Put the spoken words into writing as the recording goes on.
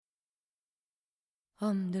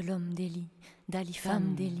Homme de l'homme délit, Dali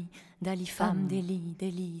femme délit, Dali femme délit,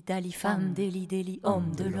 délit, Dali femme délit, délit,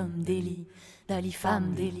 homme de l'homme délit, Dali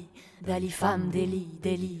femme délit, Dali femme délit,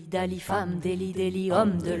 délit, Dali femme délit, délit,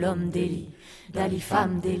 homme de l'homme délit, Dali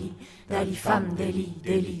femme délit, Dali femme délit,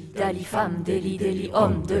 délit, Dali femme délit, délit,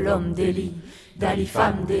 homme de l'homme délit, Dali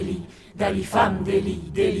femme délit, Dali femme délit,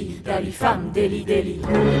 délit, Dali femme délit, délit.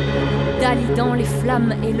 Dali dans les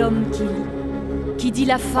flammes et l'homme qui dit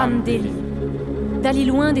la femme délit. Dali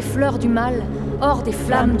loin des fleurs du mal, hors des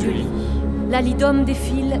flammes du lit. Lali d'homme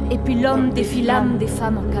défile, et puis l'homme défile l'âme des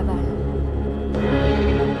femmes en cavale.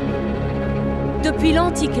 Depuis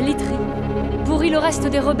l'antique literie, pourrit le reste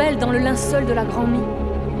des rebelles dans le linceul de la grand-mie.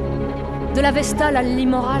 De la vestale à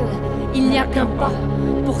l'immorale, il n'y a qu'un pas,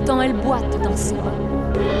 pourtant elle boite dans ses bras.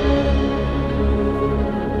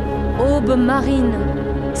 Aube marine,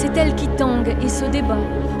 c'est elle qui tangue et se débat.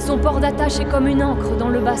 Son port d'attache est comme une ancre dans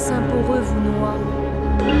le bassin poreux vous noie.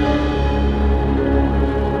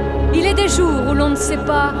 Il est des jours où l'on ne sait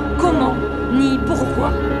pas comment ni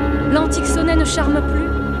pourquoi. L'antique sonnet ne charme plus,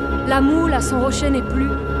 la moule à son rocher n'est plus.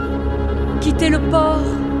 Quitter le port,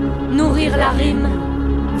 nourrir la rime,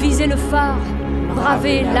 viser le phare,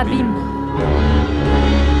 braver l'abîme.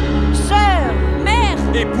 Sœur, mère,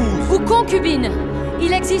 épouse ou concubine,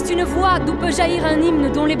 il existe une voie d'où peut jaillir un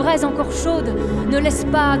hymne dont les braises encore chaudes ne laissent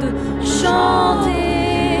pas de chanter.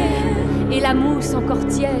 Et la mousse encore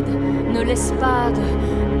tiède ne laisse pas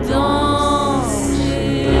de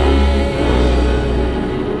danser.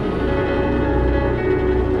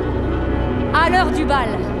 À l'heure du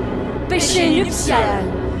bal, péché nuptial,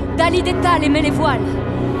 Dali détale et met les voiles.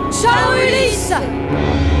 Ciao Ulysse!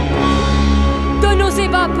 De nos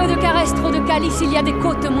ébats, peu de caresses, trop de calices, il y a des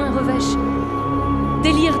côtes moins revêches.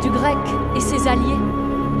 Délire du grec et ses alliés,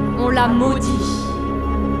 on l'a maudit.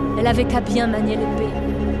 Elle avait qu'à bien manier l'épée.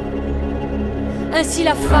 Ainsi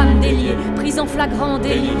la femme déliée, prise en flagrant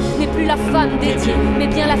délit, n'est plus la femme dédiée, mais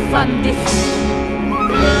bien la femme défiée.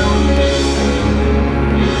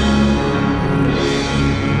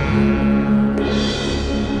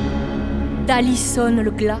 Dali sonne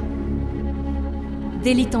le glas,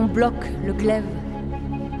 délit en bloc le glaive.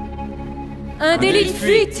 Un délit de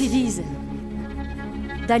fuite, ils disent.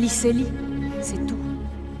 Dali c'est lit, c'est tout.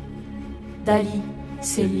 Dali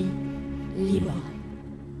c'est lit, libre.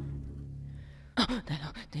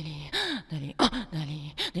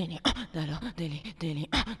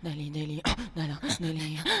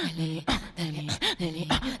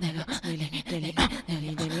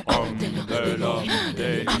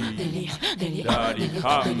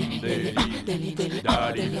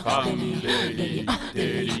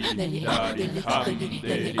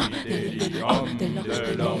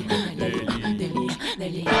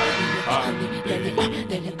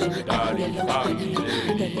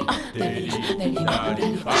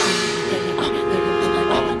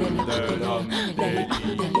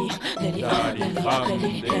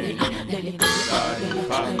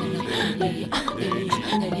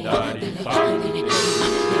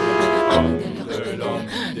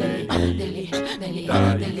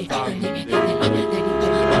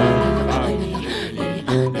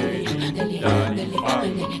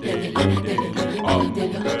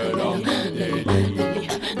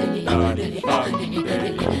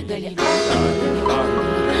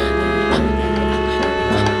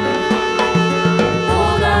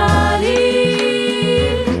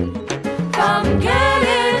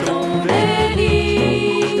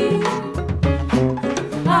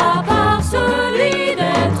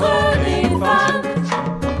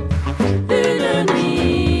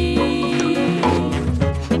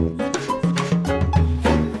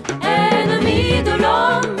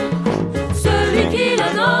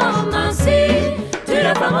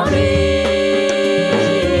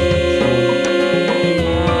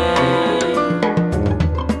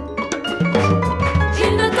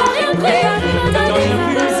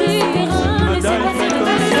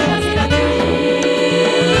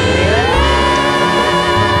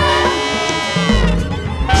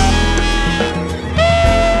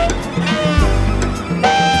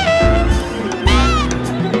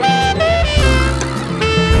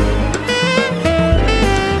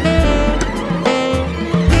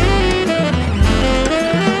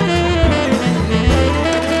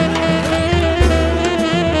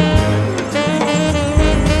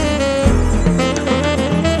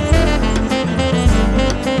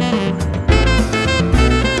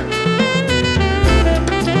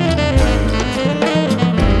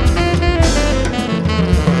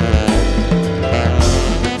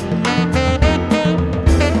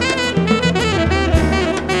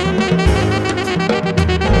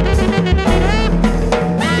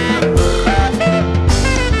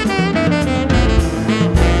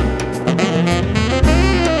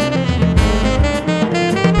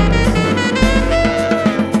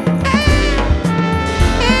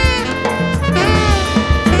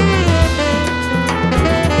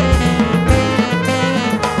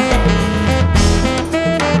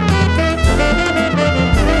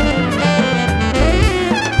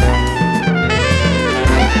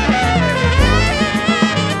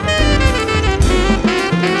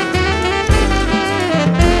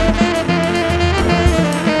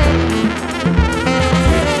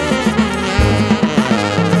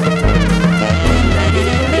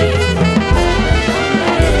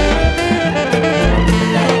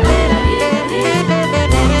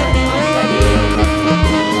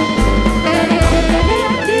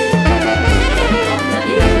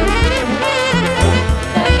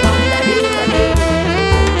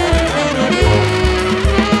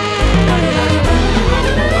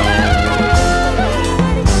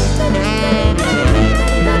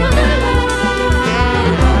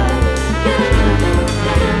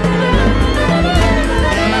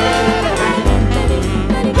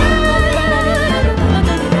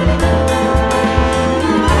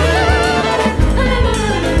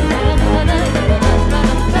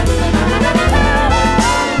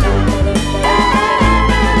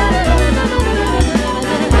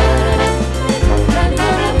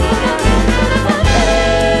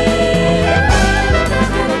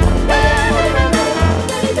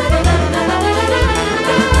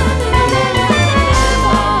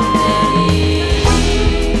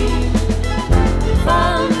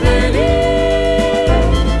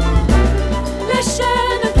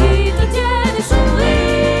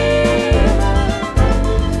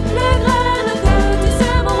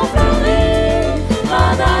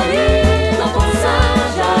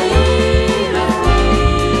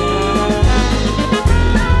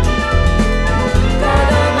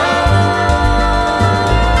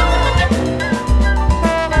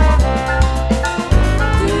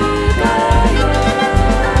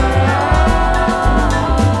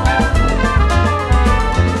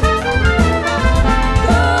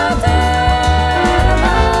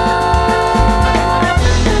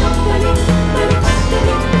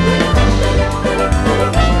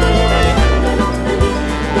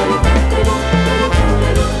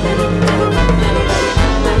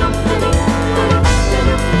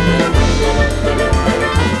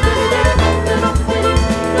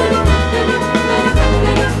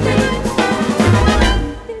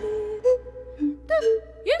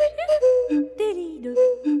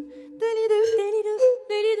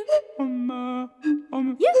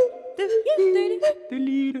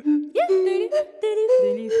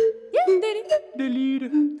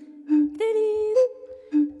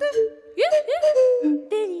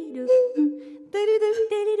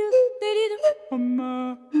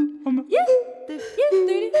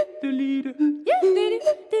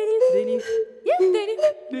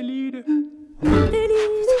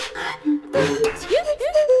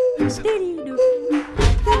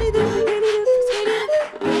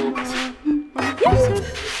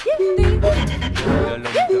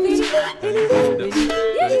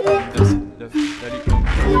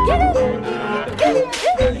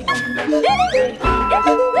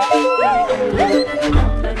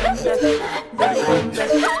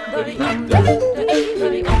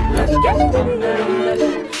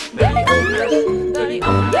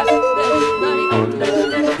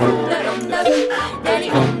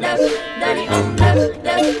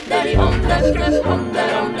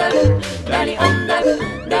 Om